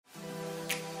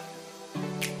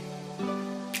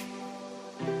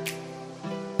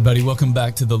Everybody, welcome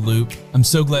back to The Loop. I'm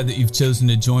so glad that you've chosen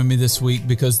to join me this week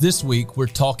because this week we're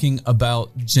talking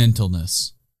about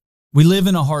gentleness. We live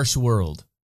in a harsh world.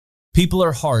 People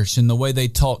are harsh in the way they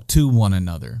talk to one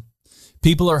another.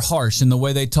 People are harsh in the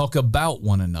way they talk about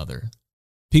one another.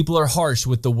 People are harsh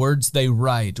with the words they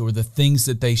write or the things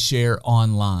that they share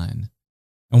online.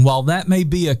 And while that may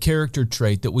be a character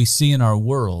trait that we see in our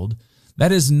world,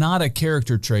 that is not a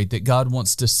character trait that God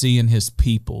wants to see in His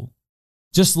people.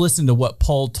 Just listen to what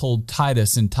Paul told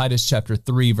Titus in Titus chapter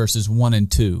 3, verses 1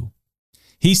 and 2.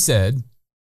 He said,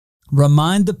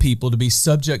 "Remind the people to be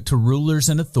subject to rulers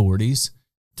and authorities,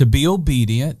 to be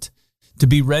obedient, to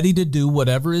be ready to do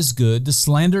whatever is good, to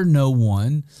slander no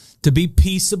one, to be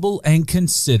peaceable and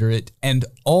considerate, and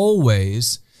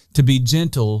always to be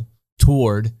gentle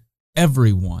toward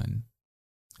everyone."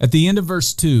 At the end of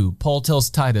verse 2, Paul tells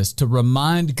Titus to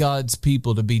remind God's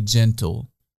people to be gentle.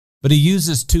 But he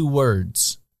uses two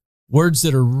words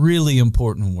that are really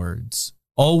important words: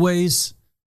 always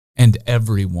and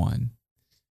everyone.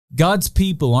 God's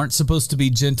people aren't supposed to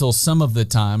be gentle some of the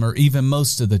time or even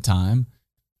most of the time.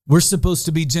 We're supposed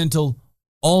to be gentle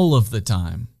all of the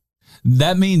time.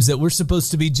 That means that we're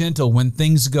supposed to be gentle when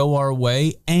things go our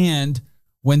way and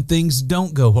when things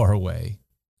don't go our way.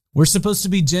 We're supposed to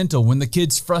be gentle when the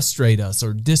kids frustrate us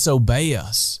or disobey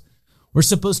us. We're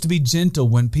supposed to be gentle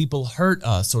when people hurt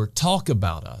us or talk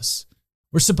about us.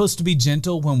 We're supposed to be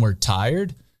gentle when we're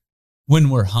tired, when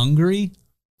we're hungry,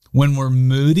 when we're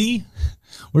moody.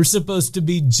 We're supposed to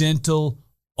be gentle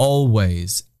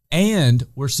always, and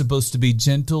we're supposed to be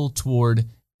gentle toward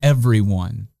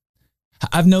everyone.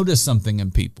 I've noticed something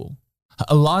in people.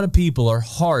 A lot of people are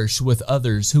harsh with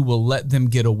others who will let them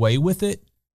get away with it,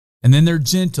 and then they're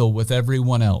gentle with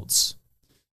everyone else.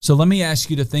 So let me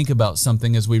ask you to think about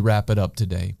something as we wrap it up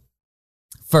today.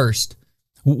 First,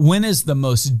 when is the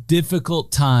most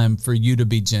difficult time for you to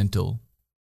be gentle?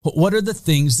 What are the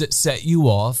things that set you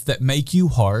off, that make you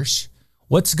harsh?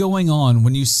 What's going on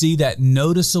when you see that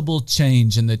noticeable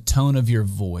change in the tone of your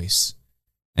voice?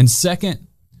 And second,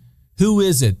 who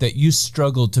is it that you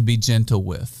struggle to be gentle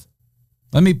with?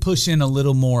 Let me push in a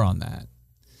little more on that.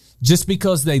 Just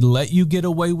because they let you get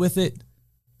away with it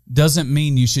doesn't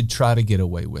mean you should try to get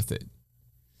away with it.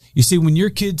 You see, when your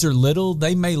kids are little,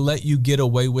 they may let you get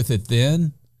away with it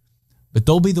then, but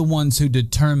they'll be the ones who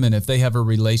determine if they have a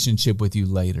relationship with you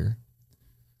later.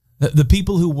 The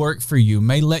people who work for you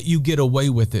may let you get away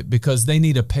with it because they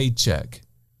need a paycheck,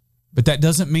 but that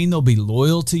doesn't mean they'll be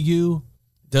loyal to you,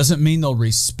 doesn't mean they'll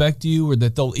respect you, or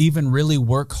that they'll even really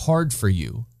work hard for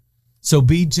you. So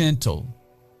be gentle,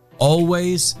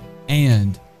 always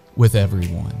and with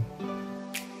everyone.